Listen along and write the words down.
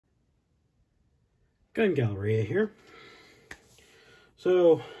Gun Galleria here.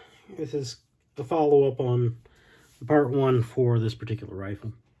 So this is the follow-up on part 1 for this particular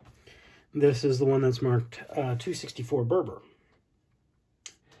rifle. This is the one that's marked 264 Berber.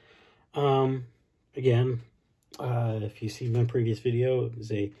 Again, if you see my previous video, it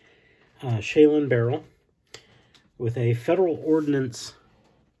was a Shalin barrel with a Federal Ordinance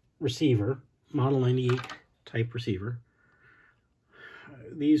receiver, Model 98 type receiver.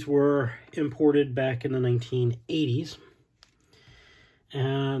 These were imported back in the 1980s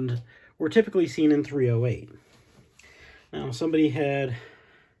and were typically seen in 308. Now, somebody had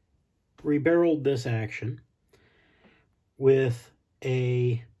rebarreled this action with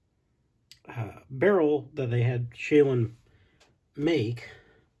a barrel that they had Shalin make,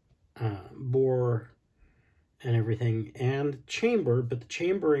 bore and everything, and chamber, but the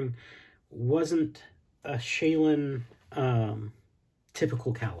chambering wasn't a Shalin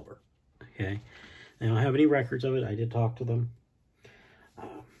typical caliber. Okay, they don't have any records of it. I did talk to them.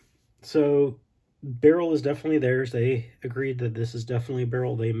 So barrel is definitely theirs. They agreed that this is definitely a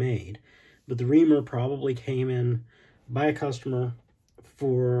barrel they made, but the reamer probably came in by a customer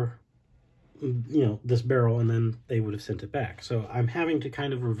for, you know, this barrel, and then they would have sent it back. So I'm having to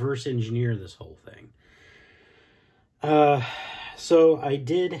kind of reverse engineer this whole thing. So I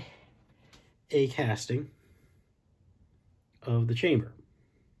did a casting of the chamber,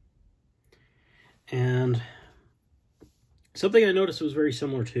 and something I noticed was very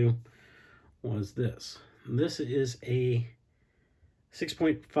similar to was this. This is a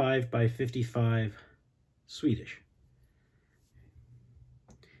 6.5 by 55 Swedish,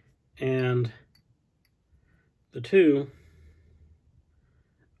 and the two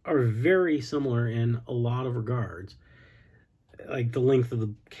are very similar in a lot of regards. Like the length of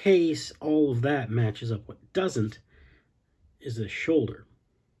the case, all of that matches up. What doesn't is the shoulder.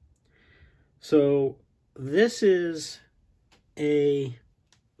 So this is a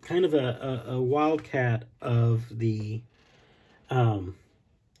kind of a wildcat of the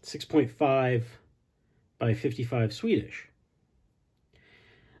 6.5 by 55 Swedish.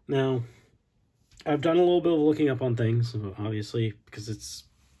 Now, I've done a little bit of looking up on things, obviously, because it's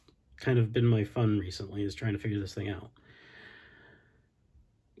kind of been my fun recently, is trying to figure this thing out.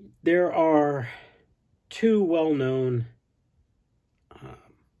 There are two well-known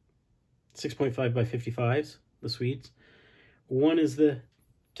 6.5 by 55s, the Swedes. One is the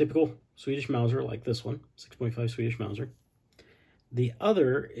typical Swedish Mauser, like this one, 6.5 Swedish Mauser. The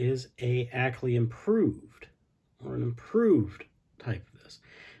other is a Ackley improved, or an improved type of this.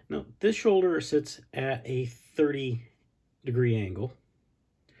 Now, this shoulder sits at a 30-degree angle,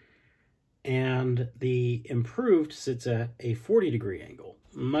 and the improved sits at a 40-degree angle.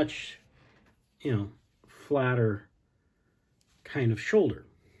 Much, you know, flatter kind of shoulder.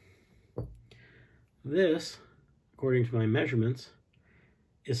 This, according to my measurements,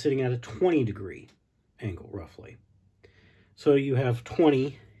 is sitting at a 20-degree angle, roughly. So you have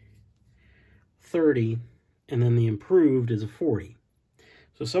 20, 30, and then the improved is a 40.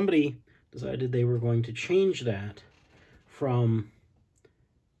 So somebody decided they were going to change that from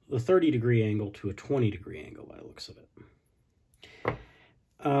the 30-degree angle to a 20-degree angle by the looks of it.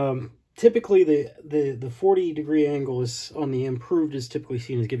 Typically, the 40-degree angle is on the improved is typically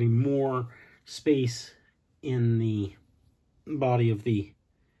seen as giving more space in the body of the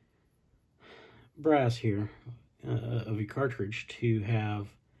brass here of your cartridge to have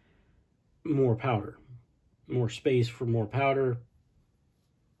more powder, more space for more powder.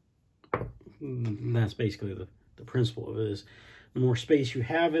 That's basically the principle of it. Is the more space you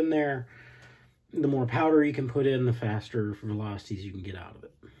have in there, the more powder you can put in, the faster velocities you can get out of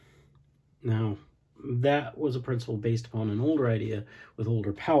it. Now, that was a principle based upon an older idea with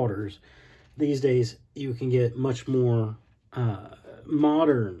older powders. These days, you can get much more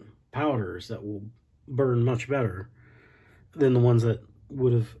modern powders that will burn much better than the ones that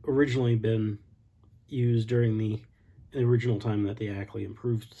would have originally been used during the original time that the Ackley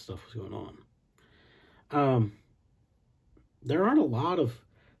improved stuff was going on. There aren't a lot of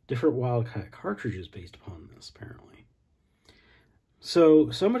different Wildcat cartridges based upon this, apparently. So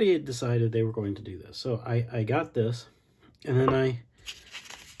somebody had decided they were going to do this. So I got this, and then I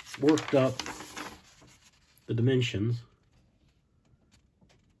worked up the dimensions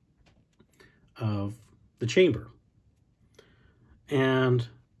of the chamber. And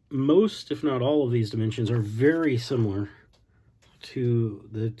most, if not all, of these dimensions are very similar to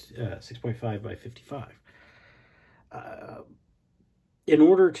the 6.5 by 55. In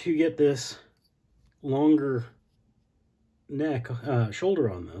order to get this longer neck, shoulder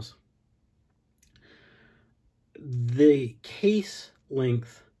on this, the case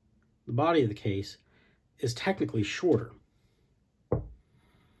length, the body of the case, is technically shorter.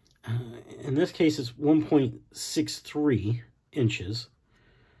 In this case, it's 1.63 inches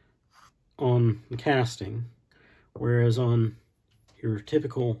on the casting, whereas on your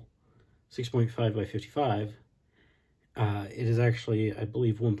typical 6.5 by 55, it is actually, I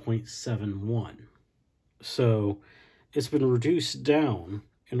believe, 1.71. So it's been reduced down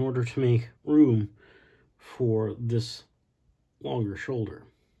in order to make room for this longer shoulder.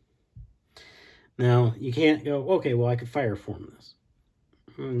 Now, you can't go, okay, well, I could fire form this.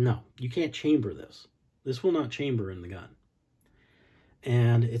 No, you can't chamber this. This will not chamber in the gun.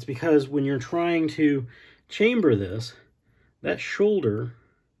 And it's because when you're trying to chamber this, that shoulder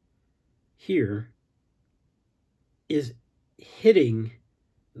here is hitting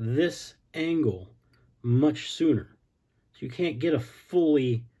this angle much sooner. So you can't get a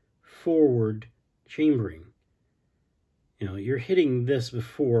fully forward chambering. You know, you're hitting this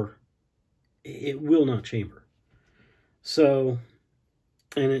before it will not chamber. So,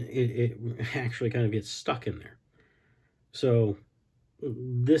 and it actually kind of gets stuck in there. So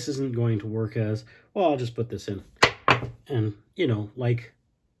this isn't going to work as, well, I'll just put this in. And, you know, like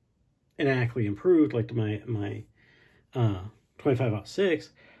an Ackley improved, like my 25-06,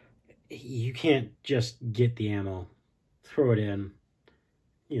 you can't just get the ammo, throw it in,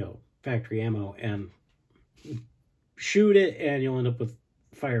 you know, factory ammo, and shoot it, and you'll end up with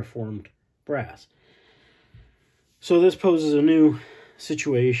fire-formed brass. So this poses a new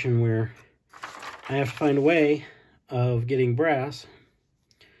situation where I have to find a way of getting brass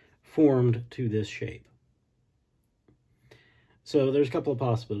formed to this shape. So there's a couple of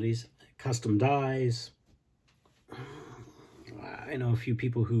possibilities. Custom dies. I know a few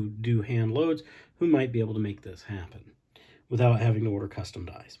people who do hand loads who might be able to make this happen without having to order custom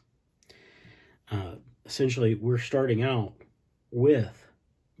dies. Essentially, we're starting out with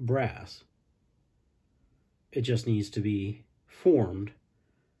brass. It just needs to be formed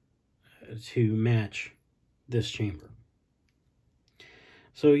to match this chamber.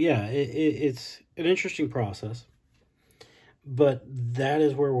 So yeah, it's an interesting process, but that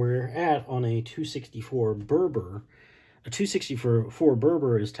is where we're at on a 264 Berber. A 264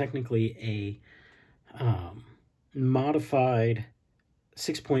 Berber is technically a modified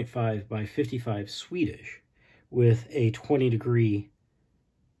 6.5 by 55 Swedish with a 20-degree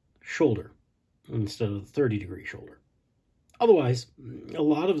shoulder instead of the 30-degree shoulder. Otherwise, a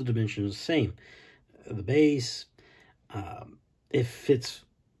lot of the dimensions are the same. The base, it fits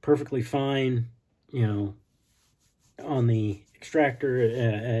perfectly fine, you know, on the extractor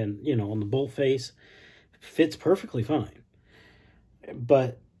and, you know, on the bolt face. Fits perfectly fine.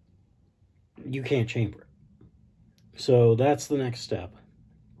 But you can't chamber it. So that's the next step.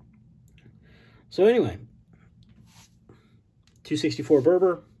 So anyway, 264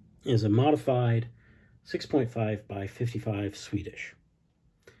 Berber is a modified 6.5 by 55 Swedish.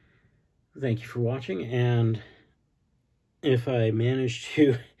 Thank you for watching, and if I manage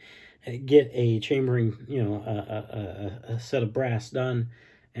to get a chambering, you know, a set of brass done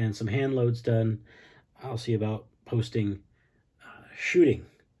and some hand loads done, I'll see about posting shooting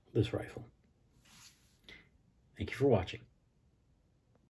this rifle. Thank you for watching.